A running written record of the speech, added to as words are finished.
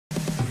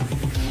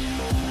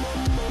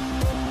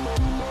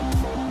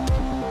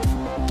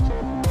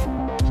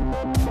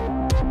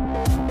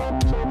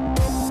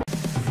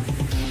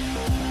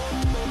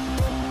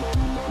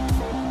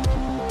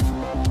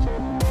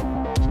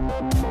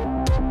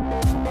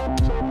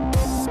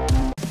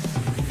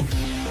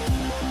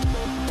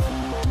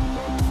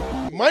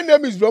My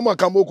name is Brahma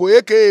Kamoko,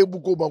 aka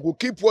Buko Banku.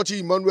 Keep watching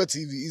Emmanuel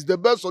TV. It's the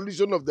best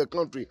solution of the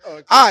country.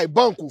 Okay. I,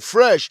 Banku,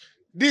 fresh.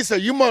 This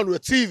is Emmanuel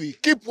TV.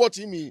 Keep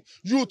watching me,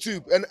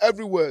 YouTube and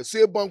everywhere.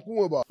 Say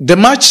Banku about. The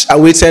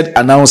much-awaited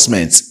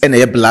announcement in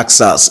a Black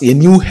Stars, a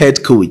new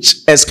head coach,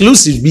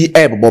 exclusive be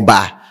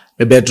Boba.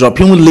 Maybe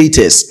dropping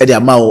latest at the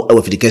amount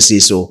of the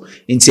case so.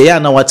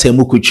 Intia na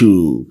watemu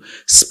kuchu.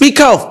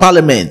 Speaker of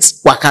Parliament,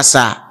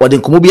 Wakasa, or the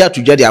Kumubia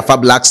to judge the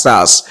Black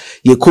Stars,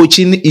 ye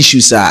coaching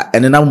issues are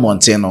and then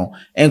Montano,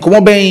 and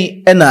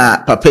Kumobe and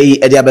a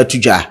Pape at the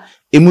Abatuja.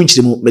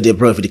 Emunchimu me de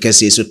bro for the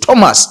case so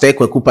Thomas take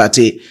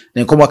kupate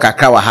then komo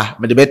kakrawa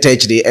me de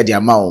betage de e de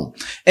amount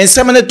and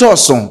semene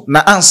torso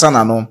na answer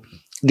na no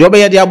de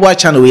obeye de abo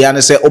channel we ya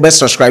ne say obe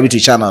subscribe to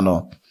channel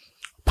no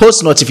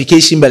post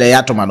notification bell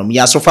ya to manom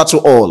ya so far to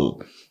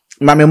all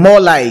mame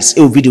more likes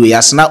e video ya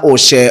na or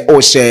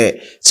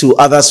share to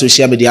other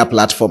social media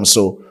platforms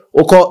so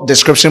oko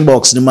description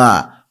box ni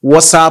ma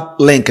WhatsApp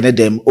link ne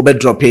dem obe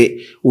drop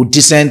e o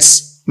decent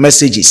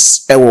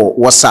messages e wo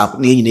WhatsApp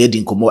ni nyina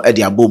edi nkomo e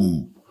de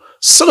abom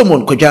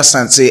Solomon Koja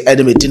Sanse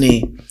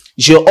Edemedini,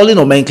 your only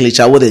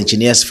nomenclature with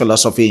engineers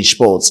philosophy in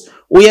sports.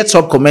 We had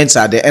top comments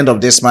at the end of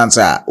this month.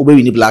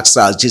 Ubewini Black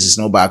Stars, Jesus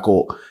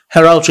Nobako,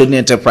 Herald Trading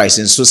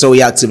Enterprise, so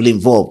we actively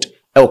involved.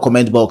 Our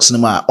comment box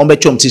nima,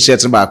 Ombechom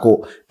t-shirts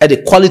Nobako, at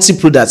the quality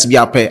products we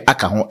are pay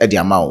akahon at the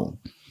amount.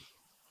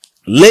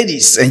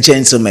 Ladies and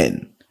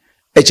gentlemen,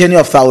 a journey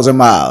of 1,000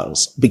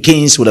 miles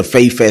begins with a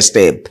very first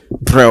step.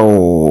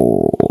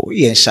 Bro,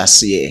 yen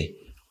chassis,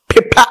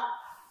 Pippa.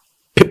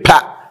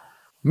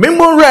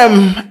 Member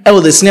Rem,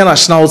 the senior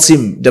national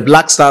team, the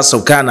Black Stars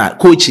of Ghana,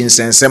 coaching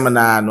and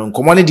seminar on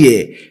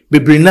commodity,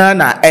 Bibrina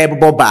na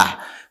Boba,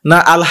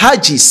 na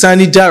Alhaji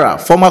Sani Dara,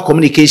 former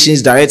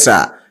communications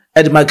director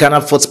at the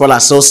Ghana Football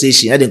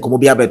Association, at the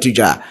Komobia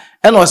Betuja,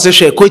 and also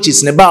share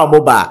coaches Neba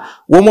Moba,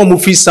 Womo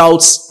Mufi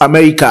South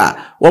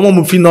America, Womo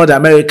Mufi North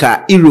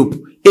America,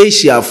 Europe,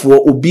 Asia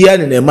for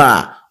Ubian and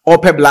Nema,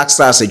 Ope Black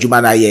Stars,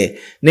 Jumana ye.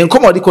 Nen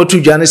Komodiko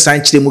Tujani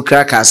Sanchi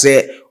Mukraka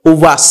say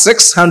over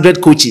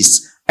 600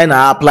 coaches. And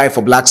I apply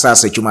for Black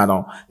Stars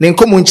Echumano. Nen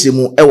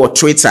komunchimu ewo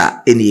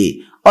Twitter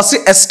any. Also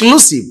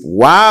exclusive.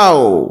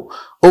 Wow.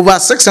 Over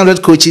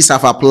 600 coaches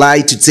have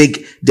applied to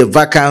take the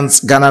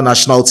vacant Ghana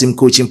national team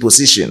coaching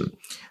position.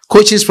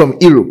 Coaches from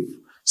Europe,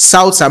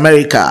 South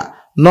America,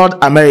 North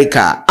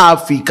America,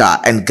 Africa,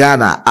 and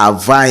Ghana are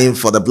vying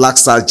for the Black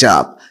Stars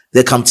job.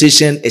 The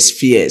competition is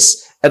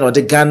fierce. And on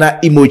the Ghana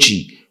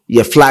emoji,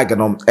 ye flag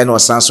and on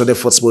so the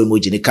football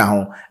emoji ni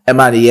kahon.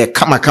 Emani ye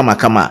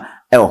kama.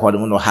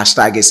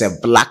 Hashtag is a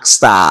Black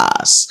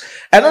Stars.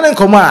 And then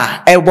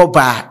Koma,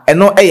 Boba, and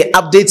no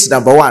updates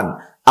number 1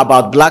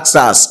 about Black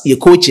Stars, your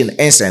coaching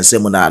and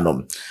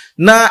semunanum.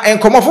 Now,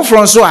 and Koma for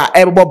Francois,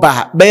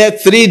 Boba, by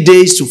 3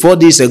 days to 4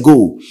 days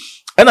ago.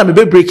 And I'm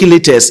a breaking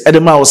latest. And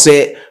the mouse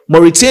say,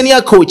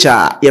 Mauritania coach,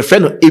 your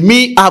friend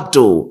Amir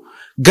Abdou,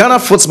 Ghana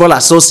Football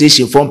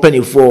Association from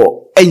Penny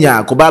for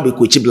Enya Kobabi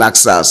coach Black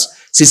Stars.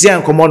 Sisi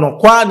and Komono,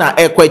 Kwana,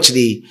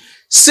 Equachly,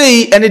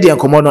 say any day and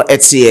Komono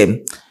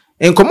ATM.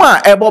 In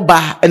Koma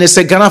Boba and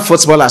the Ghana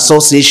Football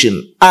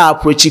Association, our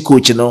preachy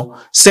coach,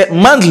 said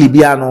monthly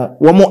biano,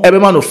 one more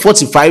everyone of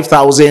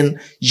 45,000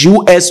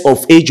 US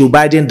of age Joe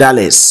Biden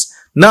dollars.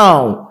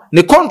 Now,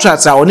 the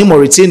contracts are only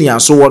Mauritania,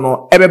 so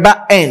one everybody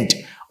end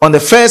on the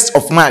 1st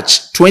of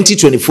March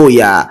 2024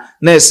 year.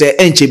 Nese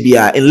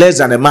NCBA in less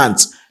than a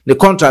month. The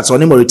contracts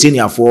only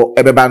Mauritania for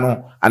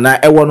everybody and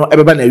I want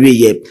everybody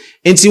ye.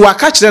 Inti wa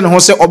catch them who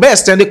say obe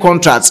extended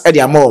contracts at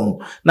their mom.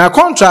 Now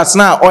contracts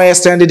now or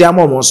extended their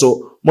mom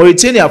also.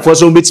 Mauritania for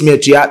so bit me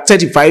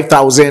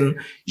 35,000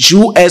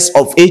 US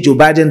of age Joe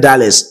Biden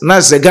dollars. Now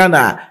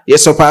Ghana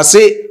yes surpass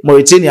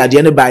Mauritania the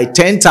end by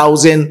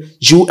 10,000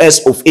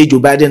 US of age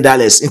Joe Biden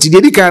dollars. Inti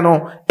the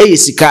kano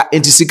sika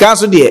inti sika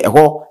so de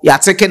ho ya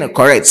taken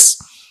correct.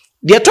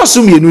 The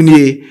tosum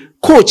ye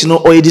coach no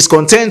or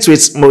discontent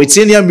with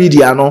Mauritania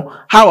media no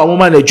how a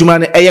woman a juma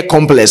na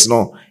complex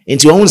no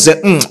inti won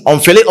say on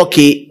feel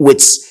okay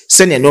with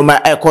senior normal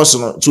course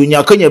no to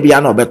nyakonya bia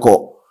no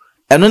beko.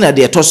 And then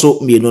the tosso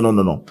me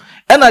no.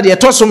 And at the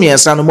tosso me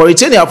and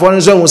Mauritania for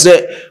who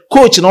say,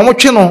 Coach, no more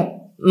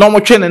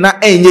trainer na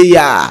enye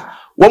ya.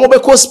 One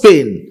more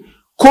Spain.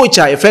 Coach,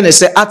 I friend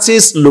say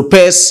artist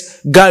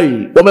Lopez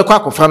Gary. One more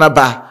Fana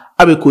ba.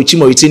 Abe coach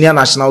Mauritania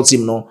national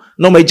team no.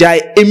 No me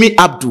jai Amir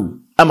Abdou.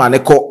 Ama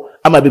neko.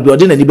 Ama bibi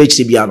odina ni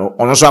bechi biano.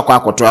 Ono so akwa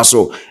akotoa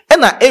so.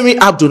 Ena Amir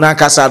Abdou na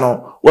kasa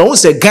no. When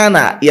say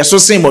Ghana, yeso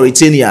say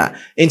Mauritania.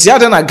 Inti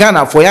ada na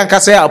Ghana for yan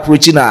kasa ya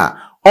approach na.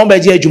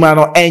 Ombeje adwuma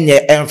no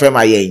enye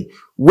enfema yen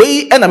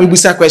we na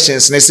mebusa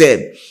questions ne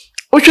said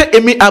ohwe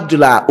Amir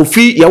Abdullah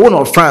ofi ye won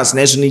of France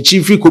na so ni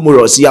chief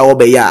Comoros ya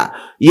obeya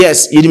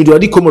yes yenim de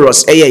odi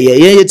Comoros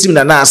ye team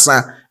na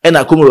asa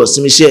na Comoros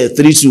mi share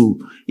 3-2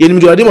 yenim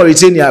de odi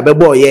Mauritania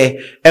bebo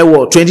ye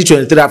ewo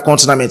 2023 AFCON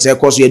tournament e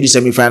course ye do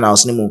semi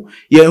finals ni mu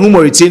ye hu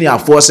Mauritania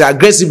force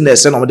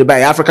aggressiveness na de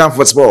by African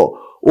football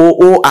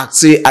o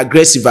act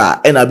aggressive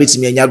na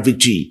betimi anya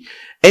victory.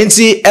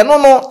 Enti eno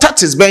no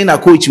tactics ben na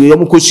coach we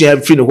yom coach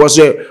free no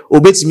so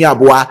obetimi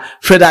aboa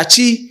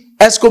Fredachi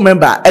ESCO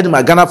member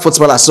Edema Ghana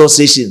Football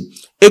Association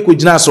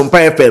ekujina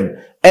Sompa FM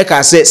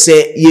eka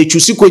se ye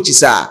chusi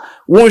coaches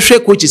won hwe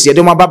coaches ye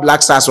de ma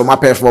Black Stars o ma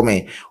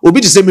performing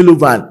obi ti se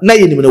Milovan na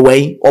ye nim ne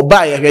wan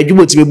oba ye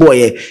hwadwumo ti be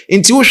boye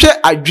nti wo hwe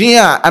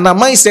adwen and a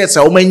mindset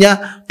o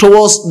manya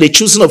towards the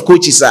choosing of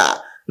coaches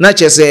na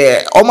che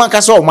se o man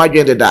kasa o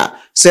madwen de da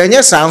se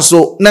enye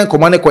sanso na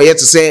nkomane koye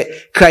te se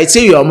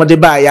criteria o de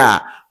ba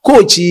ya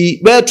coach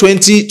be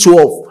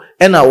 2012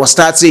 and I was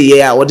starting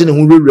yeah we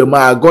didn't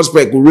rema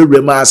gospel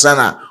rema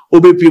sana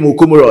obepi mu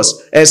Comoros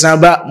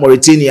esamba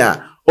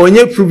Mauritania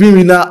onye proving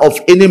winner of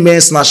any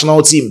men's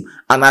national team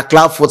and a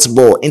club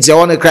football into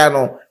one cry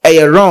no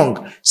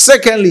wrong.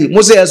 Secondly,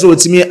 Mose as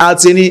otimi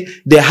ateni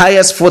the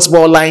highest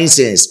football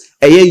license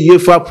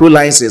UEFA pro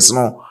license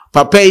no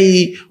papa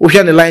yi wo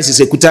hwe ne license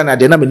ekuta na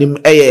de na menim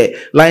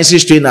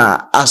license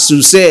trainer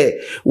asu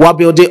say wa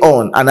build it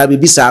on and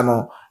abibisa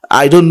no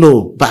I don't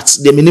know, but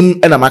the minimum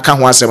and amaka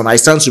ho asem I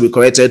stand to be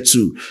corrected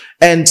too.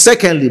 And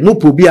secondly,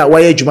 mupu bi a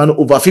why juma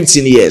over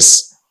 15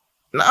 years.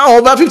 Now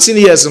over 15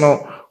 years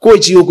no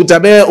coach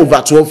okutabe over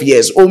 12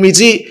 years.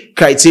 Omiti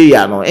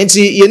criteria no.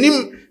 Enti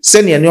yenim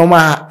senior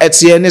nyoma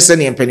etie ne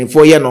senior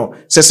mpanimfo ye no.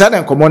 Se sa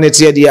na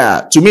community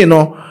dia to me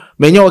no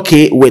menye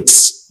okay with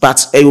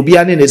but obi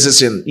an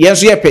decision.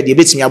 Yes ye pede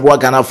betimi aboa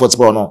Ghana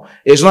football no.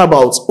 It's not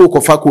about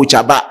okofa coach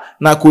aba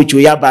na coach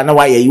we aba na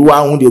waye you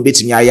hu de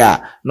obetimi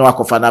aya na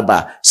akofa na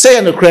ba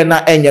say no kre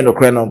na enye no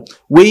kre no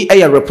we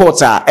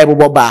reporter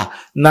eboboba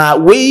na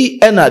we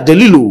na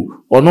Dalilu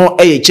ono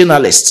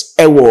journalist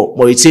ewo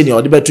Mauritania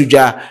ode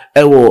betudwa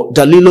ewo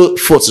Dalilo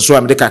Force so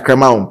am de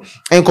kakrama o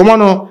enkomo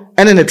no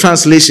ene ne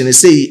translation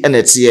say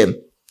enetie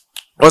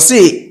o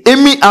say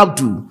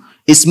Abdou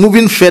is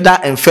moving further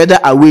and further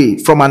away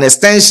from an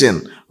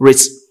extension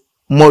with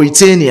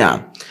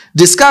Mauritania.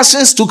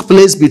 Discussions took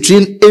place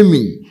between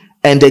Amir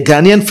and the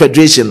Ghanaian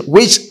Federation,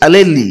 which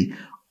allegedly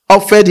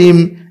offered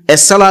him a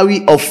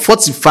salary of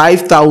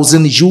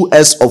 45,000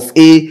 US of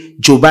A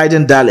Joe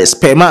Biden dollars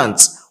per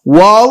month,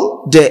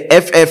 while the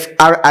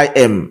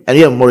FFRIM and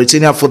the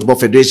Mauritania Football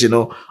Federation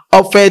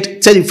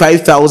offered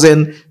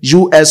 35,000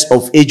 US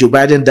of A Joe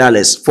Biden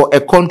dollars for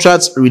a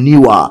contract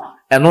renewal.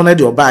 And on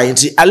the buy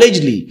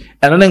allegedly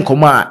and on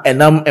Koma and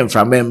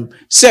Enframem,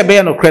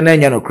 Sebe no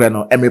creno, no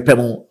creno, and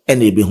repemo,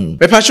 and Ebihu.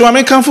 Pepacho,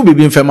 I come for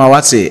Bibin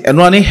Femawate, and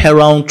running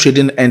Herald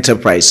Trading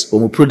Enterprise,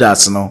 or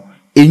products no,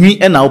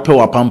 Eni and Alpe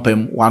wa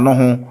Pampem,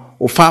 Wanoho,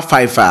 or far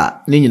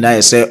five,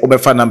 Nina say,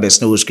 Obefa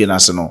numbers no skin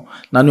arsenal,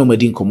 Nano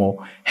Medin Como,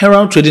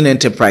 Herald Trading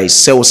Enterprise,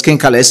 sell skin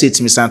color assets,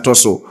 Miss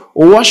Santoso,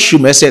 or wash you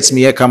message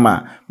me a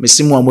kama,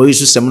 Missimo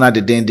Moisu Semana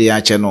de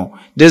Dende channel.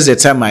 This is the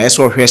time I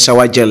saw her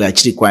shower jelly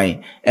actually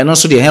quine, and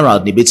also the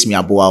Herald debates me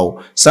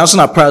aboao. Samson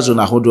a prazo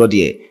na hodo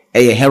de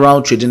a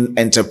Herald Trading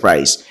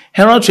Enterprise.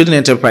 Herald Trading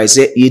Enterprise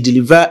say you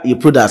deliver your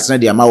products na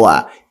the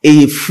amawa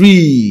a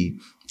free.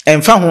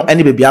 And found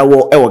any baby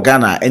awo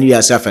Ghana and you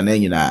yourself and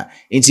then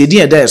into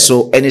the there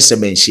so any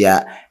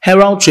sementia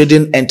Herald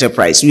Trading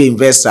Enterprise we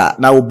investor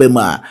now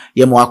bema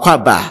yemo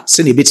akwaba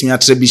send a bit me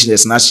at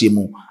business na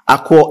shimu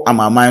akọ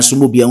amama so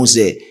mo bia hu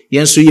say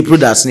yenso ye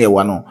products na e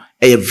wa no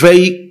e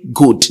very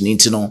good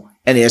nintino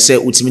and ye say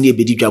utimi na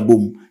ebedi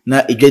dwabom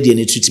na edwade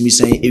ne tutimi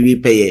san ewi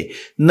peye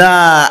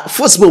na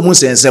football mu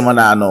sensem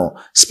na no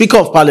Speaker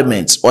of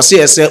Parliament o say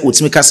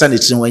utimi kasa ne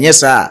tin wenye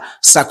sa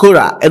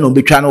Sakura eno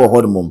betwa na wo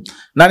hodom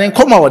na ne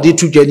nkoma wode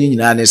tudwani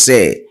nyina ne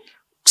say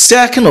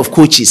sacking of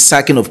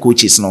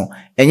coaches no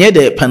enye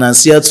the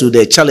financial to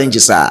the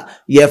challenges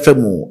ye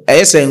femu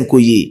ese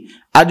nkoyi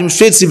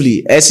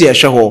administratively ese ye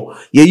hwe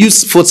ye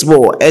use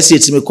football ese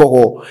etimi kɔ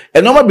hɔ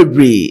enoma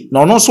bebre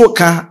na ono so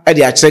ka e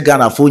de akere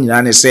Ghana fo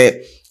nyina ne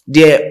say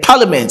the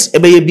parliament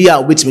ebeye bia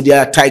obetimi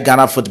dia tie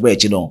Ghana football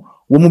echi no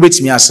wo mu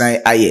betimi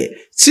asan aye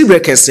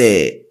tibreke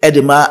say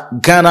edema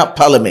Ghana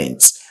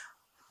parliament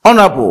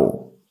honorable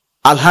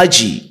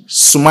Alhaji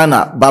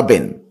Sumana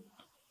Baben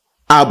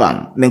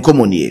Alban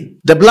Nenkomonie.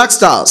 The Black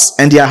Stars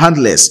and their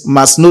handlers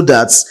must know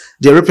that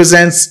they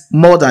represent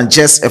more than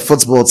just a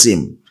football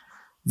team.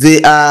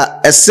 They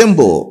are a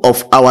symbol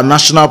of our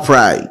national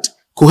pride,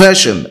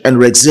 cohesion, and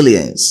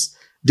resilience.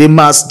 They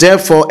must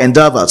therefore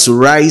endeavor to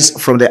rise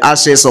from the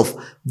ashes of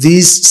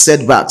these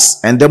setbacks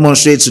and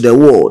demonstrate to the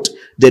world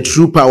the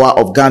true power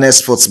of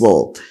Ghana's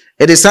football.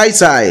 It is high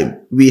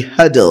time we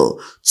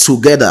huddle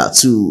together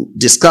to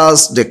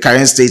discuss the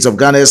current state of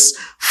Ghana's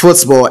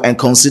football and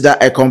consider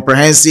a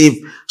comprehensive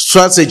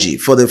strategy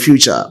for the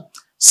future.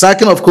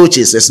 Sacking of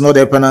coaches is not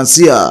a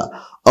panacea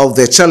of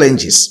the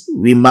challenges.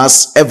 We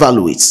must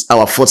evaluate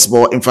our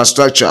football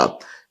infrastructure,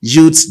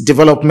 youth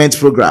development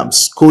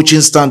programs,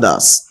 coaching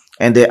standards,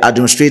 and the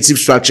administrative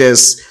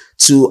structures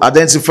to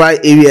identify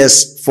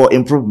areas for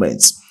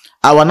improvement.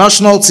 Our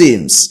national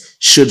teams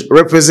should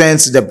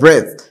represent the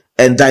breadth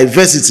and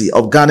diversity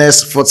of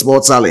Ghana's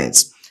football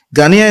talent.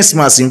 Ghanaians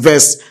must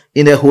invest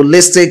in a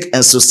holistic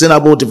and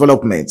sustainable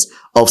development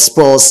of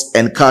sports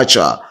and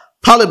culture.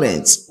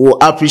 Parliament will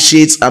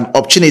appreciate an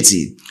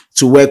opportunity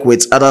to work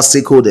with other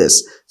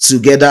stakeholders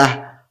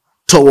together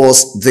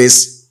towards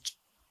this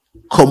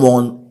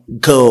common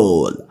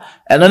goal.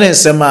 And then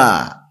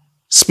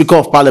Speaker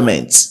of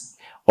Parliament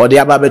or the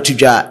aba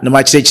betudwa na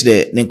ma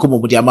kyerɛkyerɛ ne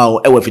nkomo mu de ama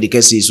wo ɛwɔ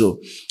fidikasi so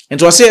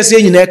nti ɔsɛ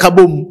yɛsɛ nyina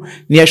ɛkabom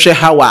ne yɛhwɛ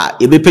how a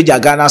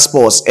yɛbɛpagya Ghana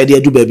sports ɛde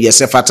adu baabi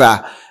yɛsɛ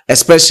fata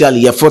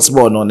especially your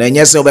football no na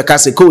ɛnyɛ sɛ wobɛka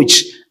sɛ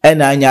coach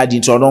ɛna anya adi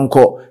nti ɔno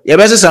nkɔ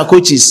yɛbɛsesa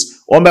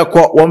coaches wɔn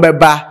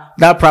bɛba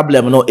that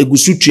problem no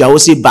egusu tua wo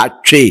se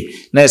batwe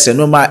na ɛsɛ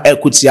no ma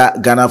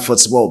ɛkutia Ghana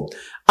football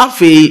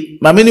afei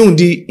mame ne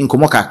undi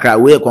nkomo kakra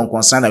we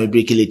konkonsa na me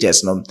break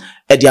latest no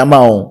ɛde ama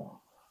wo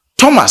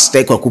Thomas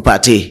Tekwaku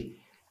Party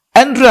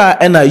Andra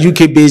and a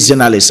UK based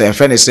journalist and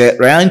friend say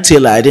Ryan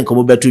Taylor I didn't come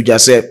over to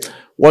just say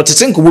what to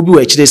think will be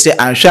where they say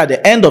I'm sure at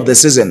the end of the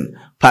season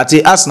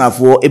party Arsenal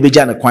for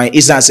Ebijan Kwan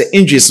is answer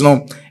injuries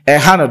no a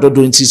hand do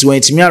doing this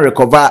when to me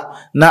recover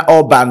na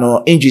all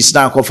no injuries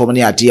now come from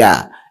near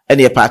dear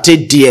and a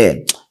party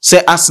dear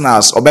say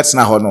Arsenal's or better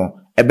na hono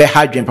a be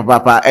hydrogen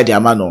papa Eddie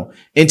Amano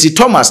into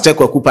Thomas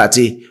Tekwaku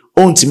Party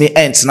own to me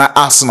ends na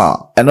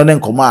Arsenal and on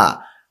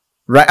Koma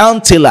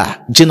Ryan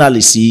Taylor,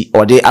 journalist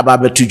or the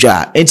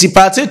Ababetuja, and he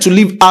party to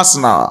leave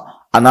Arsenal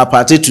and a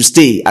party to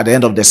stay at the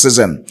end of the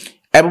season.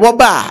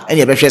 Eboba,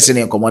 any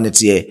better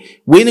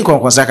community, winning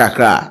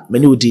Conconsaka,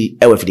 Menudi,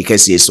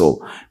 Ewefidicasi so.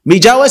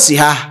 Mijawa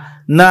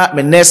siha na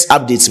my next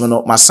updates,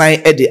 mono, my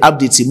sign at the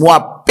updates,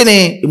 more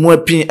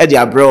penny at the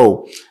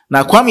abroad.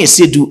 Na Kwame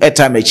Sedu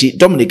etamechi,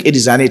 Dominic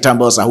Edizane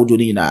Tambos, and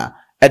Hudunina,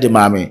 at the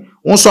mame.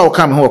 Also,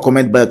 come home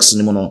comment box,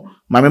 Nimono,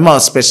 my mama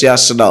special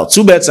shout out,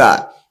 two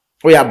better.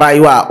 Oya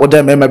baywa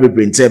oda mema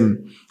bebrintem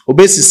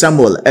obesi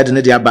Samuel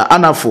edene diaba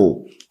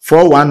anafo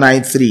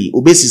 4193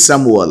 obesi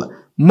Samuel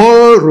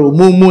Moro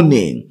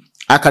Mumuni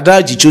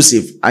Akadaji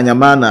Joseph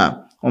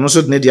Anyamana ono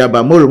so de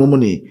diaba Moro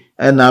Mumuni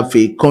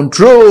enafe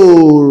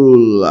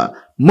control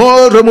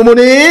Moro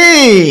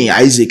Mumuni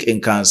Isaac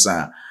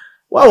Nkansa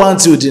what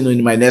want you to do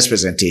in my next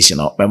presentation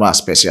of mema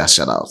special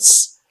shout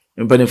outs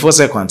mpani for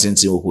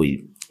content ho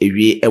yi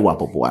ewie ewa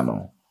popo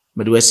ano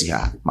medwesi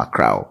ha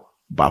makrao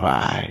bye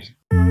bye.